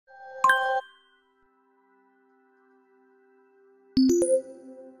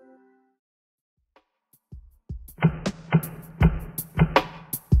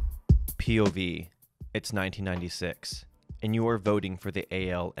POV, it's 1996, and you are voting for the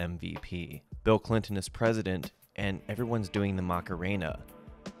AL MVP. Bill Clinton is president, and everyone's doing the Macarena.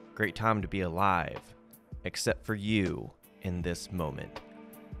 Great time to be alive, except for you in this moment.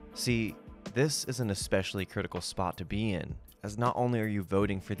 See, this is an especially critical spot to be in, as not only are you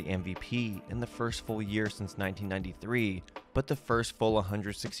voting for the MVP in the first full year since 1993, but the first full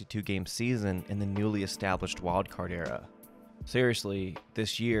 162 game season in the newly established wildcard era. Seriously,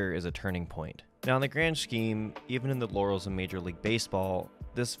 this year is a turning point. Now in the grand scheme, even in the laurels of Major League Baseball,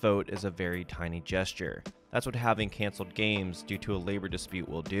 this vote is a very tiny gesture. That's what having canceled games due to a labor dispute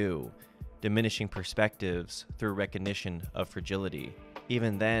will do, diminishing perspectives through recognition of fragility.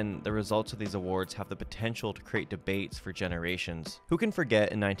 Even then, the results of these awards have the potential to create debates for generations. Who can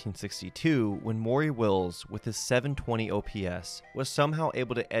forget in 1962 when Maury Wills, with his 720 OPS, was somehow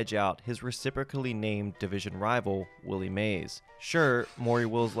able to edge out his reciprocally named division rival, Willie Mays. Sure, Maury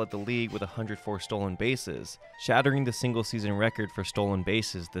Wills led the league with 104 stolen bases, shattering the single-season record for stolen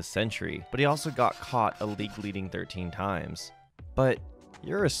bases this century, but he also got caught a league-leading 13 times. But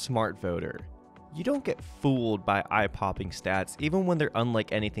you're a smart voter. You don't get fooled by eye-popping stats even when they're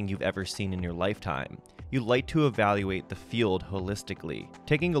unlike anything you've ever seen in your lifetime. You like to evaluate the field holistically.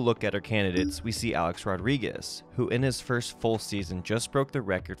 Taking a look at our candidates, we see Alex Rodriguez, who in his first full season just broke the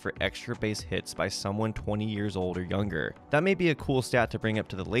record for extra base hits by someone 20 years old or younger. That may be a cool stat to bring up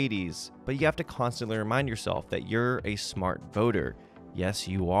to the ladies, but you have to constantly remind yourself that you're a smart voter. Yes,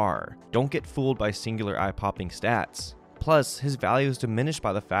 you are. Don't get fooled by singular eye-popping stats. Plus, his value is diminished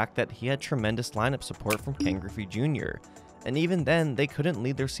by the fact that he had tremendous lineup support from Ken Griffey Jr., and even then, they couldn't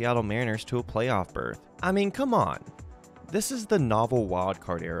lead their Seattle Mariners to a playoff berth. I mean, come on. This is the novel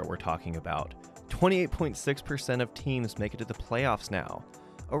wildcard era we're talking about. 28.6% of teams make it to the playoffs now,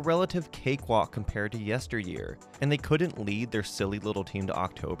 a relative cakewalk compared to yesteryear, and they couldn't lead their silly little team to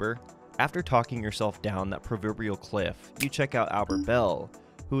October. After talking yourself down that proverbial cliff, you check out Albert Bell,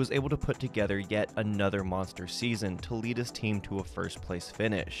 who was able to put together yet another monster season to lead his team to a first place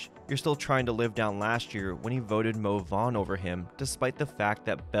finish. You're still trying to live down last year when he voted Mo Vaughn over him, despite the fact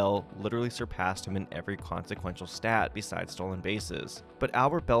that Bell literally surpassed him in every consequential stat besides stolen bases. But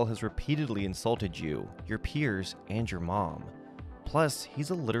Albert Bell has repeatedly insulted you, your peers, and your mom. Plus,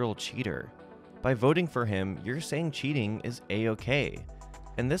 he's a literal cheater. By voting for him, you're saying cheating is A-okay.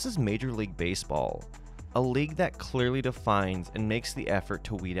 And this is Major League Baseball, a league that clearly defines and makes the effort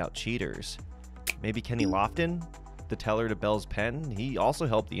to weed out cheaters. Maybe Kenny Lofton, the teller to Bell's pen? He also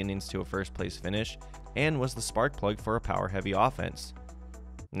helped the Indians to a first place finish and was the spark plug for a power heavy offense.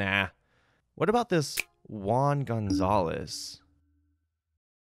 Nah. What about this Juan Gonzalez?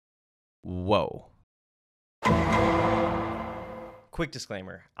 Whoa. Quick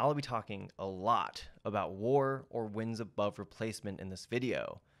disclaimer, I'll be talking a lot about WAR or wins above replacement in this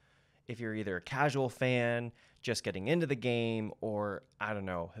video. If you're either a casual fan, just getting into the game, or, I don't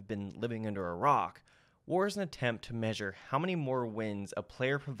know, have been living under a rock, WAR is an attempt to measure how many more wins a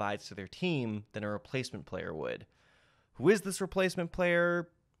player provides to their team than a replacement player would. Who is this replacement player?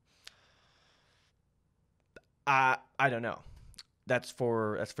 I don't know. That's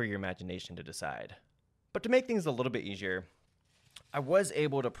for your imagination to decide. But to make things a little bit easier, I was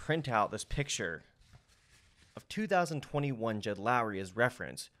able to print out this picture of 2021 Jed Lowry as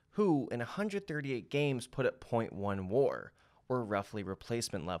reference, who in 138 games put at .1 WAR, or roughly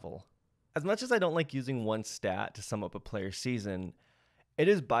replacement level. As much as I don't like using one stat to sum up a player's season, it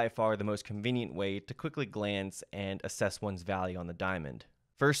is by far the most convenient way to quickly glance and assess one's value on the diamond.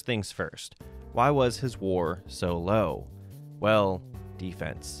 First things first, why was his WAR so low? Well,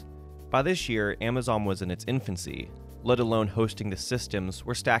 defense. By this year, Amazon was in its infancy, let alone hosting the systems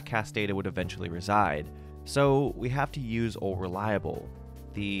where StatCast data would eventually reside, so we have to use old reliable,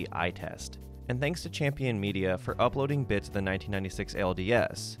 the eye test. And thanks to Champion Media for uploading bits of the 1996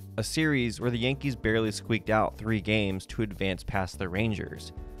 ALDS, a series where the Yankees barely squeaked out 3 games to advance past the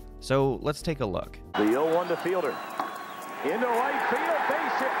Rangers. So let's take a look. The 0-1 to fielder. Into right field,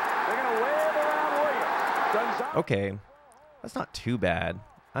 base hit. They're going to wave around Williams. Gonzalez. Okay, that's not too bad.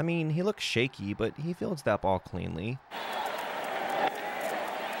 I mean, he looks shaky, but he fields that ball cleanly.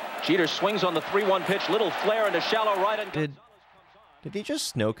 Jeter swings on the 3-1 pitch, little flare into shallow right. And Did he just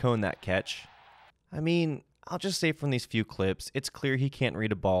snow cone that catch? I mean, I'll just say from these few clips, it's clear he can't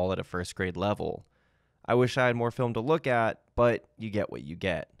read a ball at a first grade level. I wish I had more film to look at, but you get what you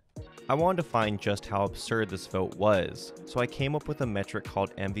get. I wanted to find just how absurd this vote was, so I came up with a metric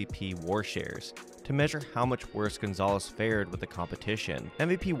called MVP WAR shares to measure how much worse Gonzalez fared with the competition.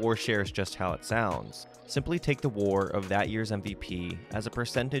 MVP WAR share is just how it sounds. Simply take the WAR of that year's MVP as a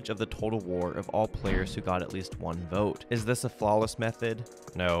percentage of the total WAR of all players who got at least one vote. Is this a flawless method?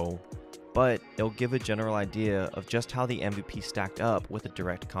 No. but it'll give a general idea of just how the MVP stacked up with the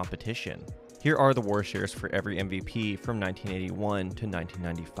direct competition. Here are the WAR shares for every MVP from 1981 to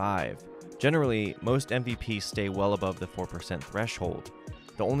 1995. Generally, most MVPs stay well above the 4% threshold.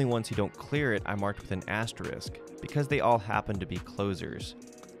 The only ones who don't clear it I marked with an asterisk, because they all happen to be closers.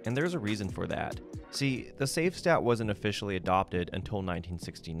 And there's a reason for that. See, the safe stat wasn't officially adopted until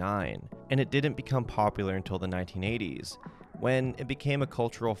 1969, and it didn't become popular until the 1980s, when it became a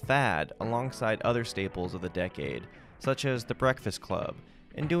cultural fad alongside other staples of the decade, such as the Breakfast Club,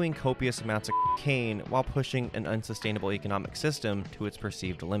 and doing copious amounts of cocaine while pushing an unsustainable economic system to its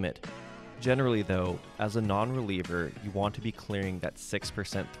perceived limit. Generally though, as a non-reliever, you want to be clearing that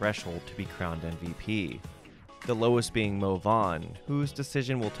 6% threshold to be crowned MVP. The lowest being Mo Vaughn, whose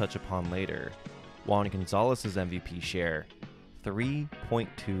decision we'll touch upon later. Juan Gonzalez's MVP share,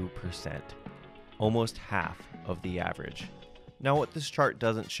 3.2%, almost half of the average. Now what this chart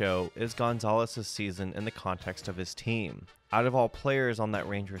doesn't show is Gonzalez's season in the context of his team. Out of all players on that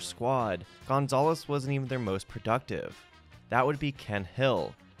Rangers squad, Gonzalez wasn't even their most productive. That would be Ken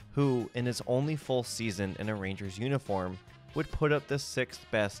Hill, who, in his only full season in a Rangers uniform, would put up the 6th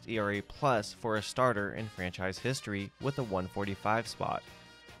best ERA plus for a starter in franchise history with a 145 spot.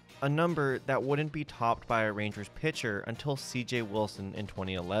 A number that wouldn't be topped by a Rangers pitcher until CJ Wilson in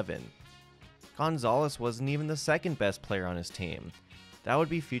 2011. Gonzalez wasn't even the 2nd best player on his team. That would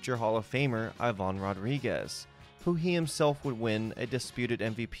be future Hall of Famer Ivan Rodriguez, who he himself would win a disputed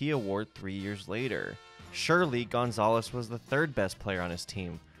MVP award 3 years later. Surely Gonzalez was the 3rd best player on his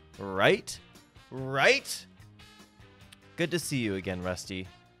team, right? Right? Good to see you again, Rusty.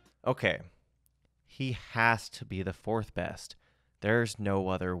 Okay, he has to be the 4th best. There's no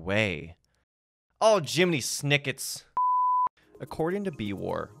other way. Oh, Jiminy Snickets. According to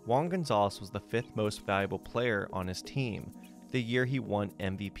B-War, Juan Gonzalez was the 5th most valuable player on his team, the year he won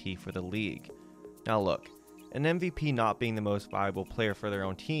MVP for the league. Now look, an MVP not being the most valuable player for their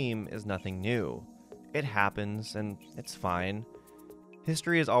own team is nothing new. It happens, and it's fine.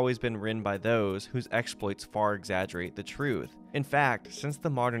 History has always been written by those whose exploits far exaggerate the truth. In fact, since the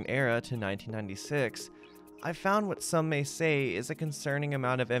modern era to 1996, I've found what some may say is a concerning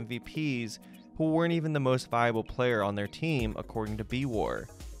amount of MVPs who weren't even the most valuable player on their team according to B-War.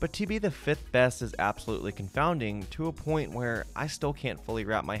 But to be the 5th best is absolutely confounding to a point where I still can't fully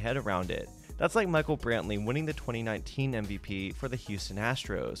wrap my head around it. That's like Michael Brantley winning the 2019 MVP for the Houston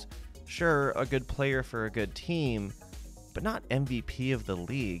Astros. Sure, a good player for a good team, but not MVP of the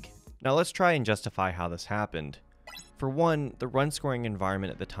league. Now let's try and justify how this happened. For one, the run scoring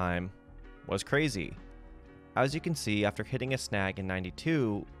environment at the time was crazy. As you can see, after hitting a snag in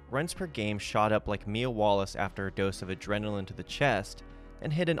 '92, runs per game shot up like Mia Wallace after a dose of adrenaline to the chest,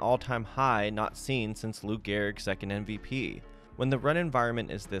 and hit an all-time high not seen since Lou Gehrig's 2nd MVP. When the run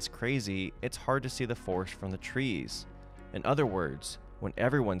environment is this crazy, it's hard to see the forest from the trees. In other words, when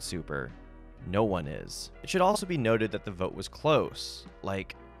everyone's super, no one is. It should also be noted that the vote was close,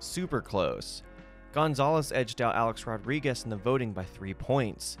 like super close. Gonzalez edged out Alex Rodriguez in the voting by 3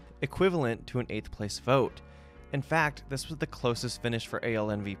 points, equivalent to an 8th place vote. In fact, this was the closest finish for AL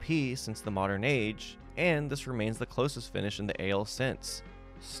MVP since the modern age, and this remains the closest finish in the AL since.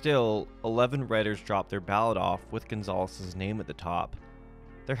 Still, 11 Redders dropped their ballot off with Gonzalez's name at the top.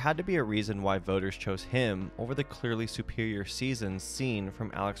 There had to be a reason why voters chose him over the clearly superior seasons seen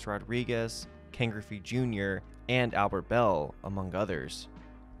from Alex Rodriguez, Ken Griffey Jr., and Albert Bell, among others.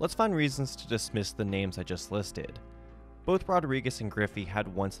 Let's find reasons to dismiss the names I just listed. Both Rodriguez and Griffey had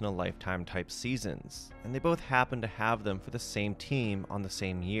once-in-a-lifetime type seasons, and they both happened to have them for the same team on the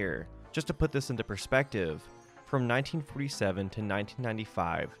same year. Just to put this into perspective, from 1947 to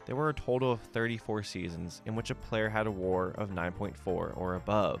 1995, there were a total of 34 seasons in which a player had a WAR of 9.4 or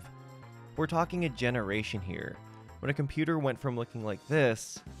above. We're talking a generation here, when a computer went from looking like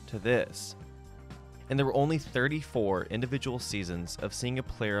this to this. And there were only 34 individual seasons of seeing a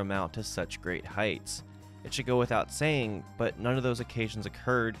player amount to such great heights. It should go without saying, but none of those occasions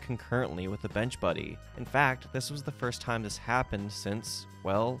occurred concurrently with the bench buddy. In fact, this was the first time this happened since,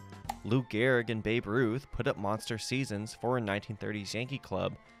 well, Lou Gehrig and Babe Ruth put up monster seasons for a 1930s Yankee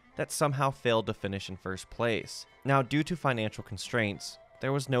club that somehow failed to finish in first place. Now, due to financial constraints,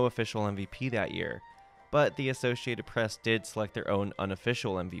 there was no official MVP that year, but the Associated Press did select their own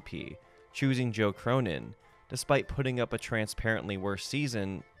unofficial MVP, choosing Joe Cronin, despite putting up a transparently worse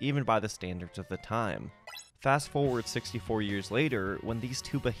season, even by the standards of the time. Fast forward 64 years later, when these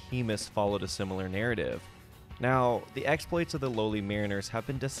two behemoths followed a similar narrative. Now, the exploits of the lowly Mariners have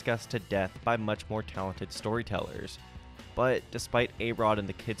been discussed to death by much more talented storytellers, but despite A-Rod and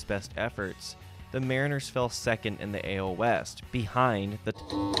the kids' best efforts, the Mariners fell second in the AL West, behind the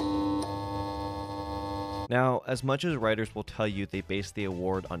Now, as much as writers will tell you they base the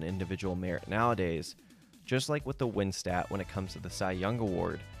award on individual merit nowadays, just like with the win stat when it comes to the Cy Young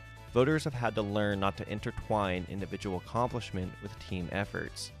Award, voters have had to learn not to intertwine individual accomplishment with team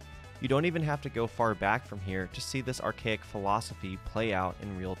efforts. You don't even have to go far back from here to see this archaic philosophy play out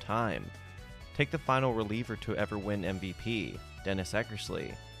in real time. Take the final reliever to ever win MVP, Dennis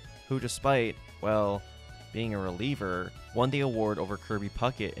Eckersley, who despite, well, being a reliever, won the award over Kirby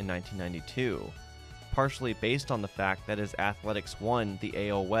Puckett in 1992, partially based on the fact that his Athletics won the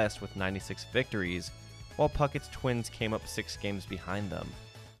AL West with 96 victories, while Puckett's Twins came up 6 games behind them.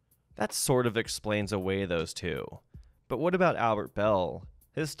 That sort of explains away those two. But what about Albert Bell?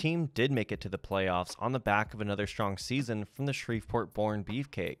 His team did make it to the playoffs on the back of another strong season from the Shreveport-born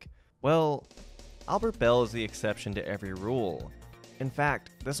Beefcake. Well, Albert Bell is the exception to every rule. In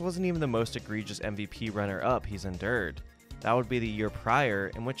fact, this wasn't even the most egregious MVP runner-up he's endured. That would be the year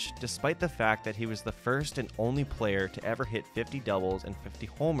prior, in which, despite the fact that he was the first and only player to ever hit 50 doubles and 50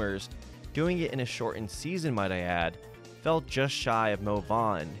 homers, doing it in a shortened season, might I add, fell just shy of Mo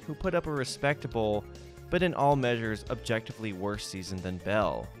Vaughn, who put up a respectable, but in all measures objectively worse season than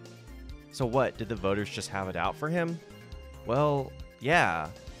Bell. So what, did the voters just have it out for him? Well, yeah,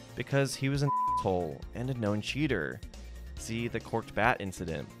 because he was an asshole and a known cheater. See the corked bat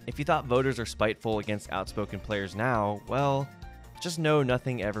incident. If you thought voters are spiteful against outspoken players now, well, just know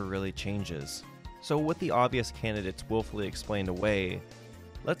nothing ever really changes. So with the obvious candidates willfully explained away,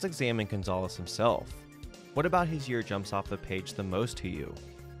 let's examine Gonzalez himself. What about his year jumps off the page the most to you?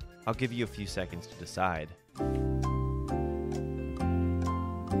 I'll give you a few seconds to decide.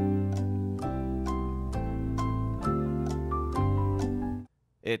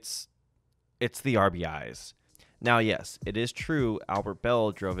 It's the RBIs. Now yes, it is true Albert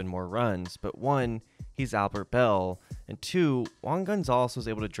Bell drove in more runs, but 1, he's Albert Bell, and 2, Juan Gonzalez was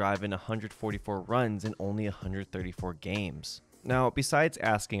able to drive in 144 runs in only 134 games. Now, besides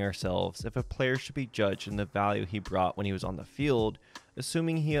asking ourselves if a player should be judged in the value he brought when he was on the field,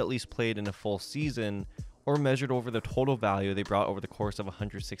 assuming he at least played in a full season, or measured over the total value they brought over the course of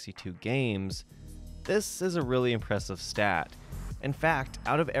 162 games, this is a really impressive stat. In fact,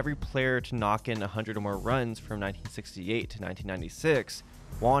 out of every player to knock in 100 or more runs from 1968 to 1996,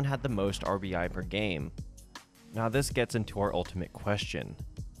 Juan had the most RBI per game. Now this gets into our ultimate question: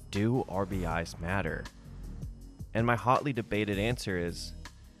 do RBIs matter? And my hotly debated answer is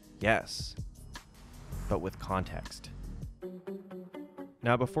yes, but with context.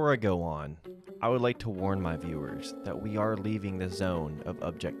 Now before I go on, I would like to warn my viewers that we are leaving the zone of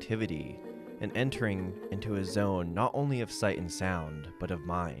objectivity and entering into a zone not only of sight and sound, but of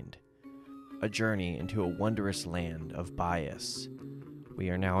mind. A journey into a wondrous land of bias.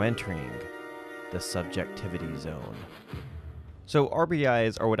 We are now entering the subjectivity zone. So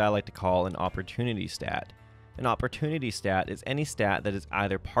RBIs are what I like to call an opportunity stat. An opportunity stat is any stat that is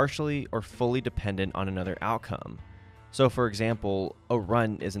either partially or fully dependent on another outcome. So for example, a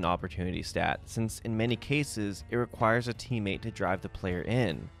run is an opportunity stat, since in many cases it requires a teammate to drive the player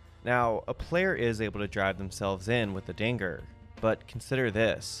in. Now, a player is able to drive themselves in with a dinger, but consider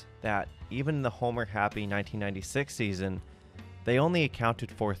this, that even in the homer-happy 1996 season, they only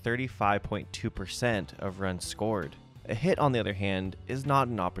accounted for 35.2% of runs scored. A hit, on the other hand, is not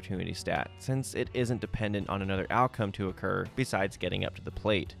an opportunity stat, since it isn't dependent on another outcome to occur besides getting up to the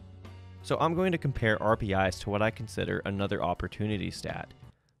plate. So I'm going to compare RBIs to what I consider another opportunity stat: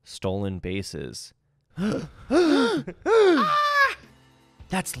 stolen bases.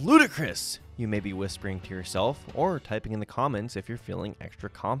 That's ludicrous! You may be whispering to yourself, or typing in the comments if you're feeling extra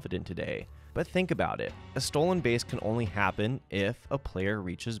confident today. But think about it. A stolen base can only happen if a player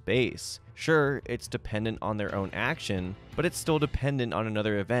reaches base. Sure, it's dependent on their own action, but it's still dependent on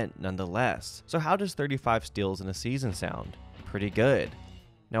another event nonetheless. So how does 35 steals in a season sound? Pretty good.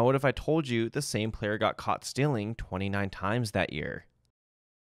 Now what if I told you the same player got caught stealing 29 times that year?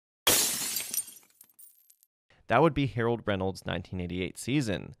 That would be Harold Reynolds' 1988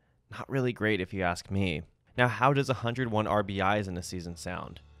 season. Not really great if you ask me. Now how does 101 RBIs in a season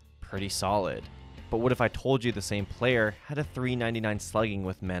sound? Pretty solid. But what if I told you the same player had a .399 slugging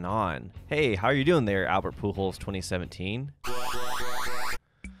with men on? Hey, how are you doing there, Albert Pujols 2017?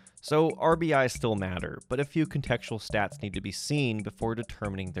 So RBIs still matter, but a few contextual stats need to be seen before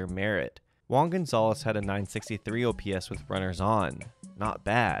determining their merit. Juan Gonzalez had a .963 OPS with runners on. Not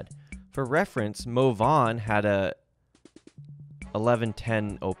bad. For reference, Mo Vaughn had a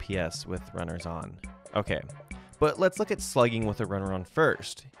 1110 OPS with runners on. Okay, but let's look at slugging with a runner on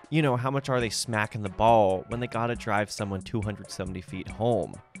first. You know, how much are they smacking the ball when they gotta drive someone 270 feet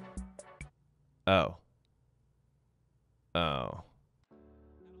home? Oh.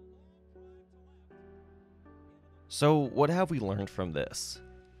 So what have we learned from this?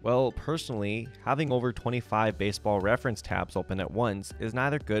 Well, personally, having over 25 baseball reference tabs open at once is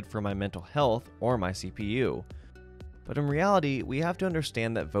neither good for my mental health or my CPU. But in reality, we have to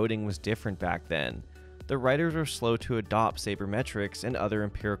understand that voting was different back then. The writers were slow to adopt sabermetrics and other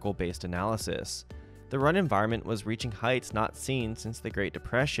empirical-based analysis. The run environment was reaching heights not seen since the Great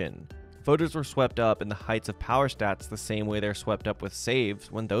Depression. Voters were swept up in the heights of power stats the same way they're swept up with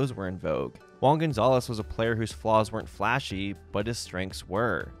saves when those were in vogue. Juan Gonzalez was a player whose flaws weren't flashy, but his strengths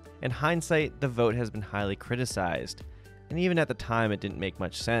were. In hindsight, the vote has been highly criticized, and even at the time it didn't make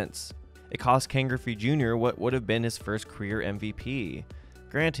much sense. It cost Ken Griffey Jr. what would have been his first career MVP.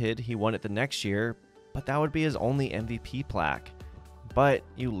 Granted, he won it the next year, but that would be his only MVP plaque. But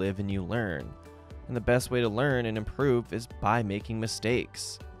you live and you learn. And the best way to learn and improve is by making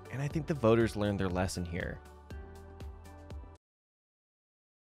mistakes. And I think the voters learned their lesson here.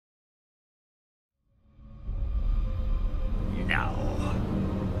 No.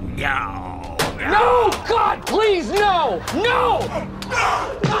 No. No! God, please, no! No!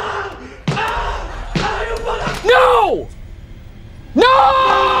 No!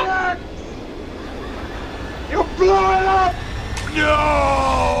 No! You blew it up!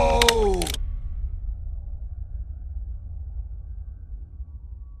 No!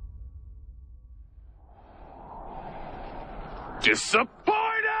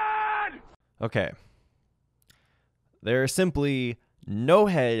 Disappointed! Okay. There are simply no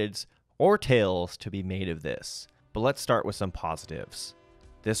heads or tails to be made of this, but let's start with some positives.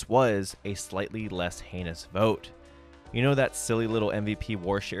 This was a slightly less heinous vote. You know that silly little MVP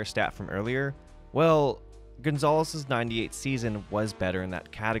war share stat from earlier? Well, Gonzalez's 98 season was better in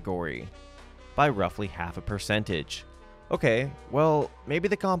that category, by roughly half a percentage. Okay, well, maybe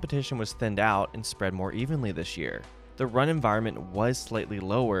the competition was thinned out and spread more evenly this year. The run environment was slightly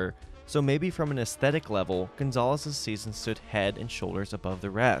lower, so maybe from an aesthetic level, Gonzalez's season stood head and shoulders above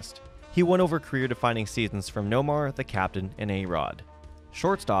the rest. He won over career-defining seasons from Nomar, the captain, and A-Rod.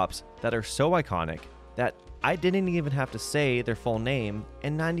 Shortstops that are so iconic that I didn't even have to say their full name,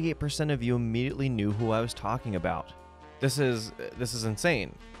 and 98% of you immediately knew who I was talking about. This is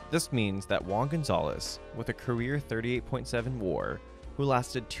insane. This means that Juan Gonzalez, with a career 38.7 WAR, who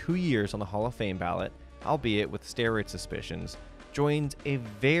lasted 2 years on the Hall of Fame ballot, albeit with steroid suspicions, joins a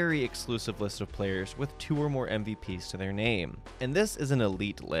very exclusive list of players with 2 or more MVPs to their name. And this is an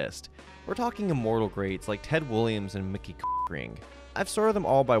elite list. We're talking immortal greats like Ted Williams and Mickey Ring. I've sorted them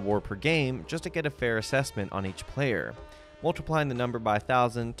all by WAR per game just to get a fair assessment on each player, multiplying the number by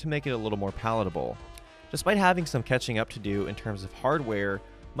 1,000 to make it a little more palatable. Despite having some catching up to do in terms of hardware,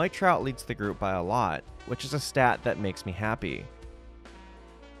 Mike Trout leads the group by a lot, which is a stat that makes me happy.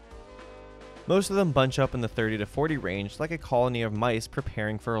 Most of them bunch up in the 30 to 40 range like a colony of mice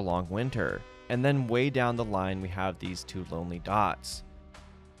preparing for a long winter. And then way down the line we have these 2 lonely dots.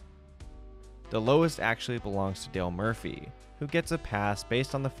 The lowest actually belongs to Dale Murphy, who gets a pass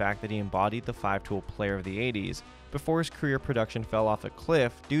based on the fact that he embodied the 5-tool player of the 80s before his career production fell off a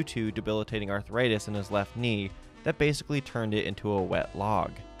cliff due to debilitating arthritis in his left knee that basically turned it into a wet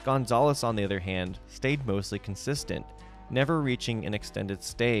log. Gonzalez, on the other hand, stayed mostly consistent, never reaching an extended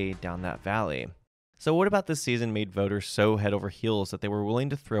stay down that valley. So what about this season made voters so head over heels that they were willing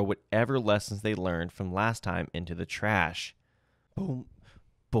to throw whatever lessons they learned from last time into the trash? Boom,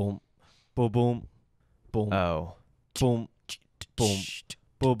 boom, boom, boom, boom. Oh. Boom, boom,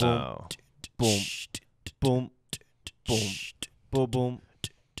 boom, boom, boom, boom, boom, boom, boom,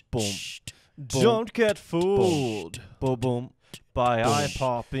 boom. Don't get fooled, boom, boom, by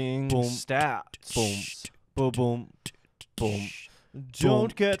eye-popping stats. Boom, boom, boom, boom.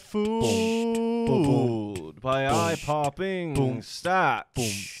 Don't get fooled by eye-popping stats.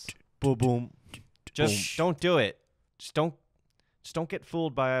 Boom, boom, boom. Just don't do it. Just don't get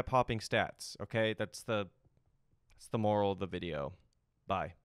fooled by eye-popping stats. Okay, that's the moral of the video. Bye.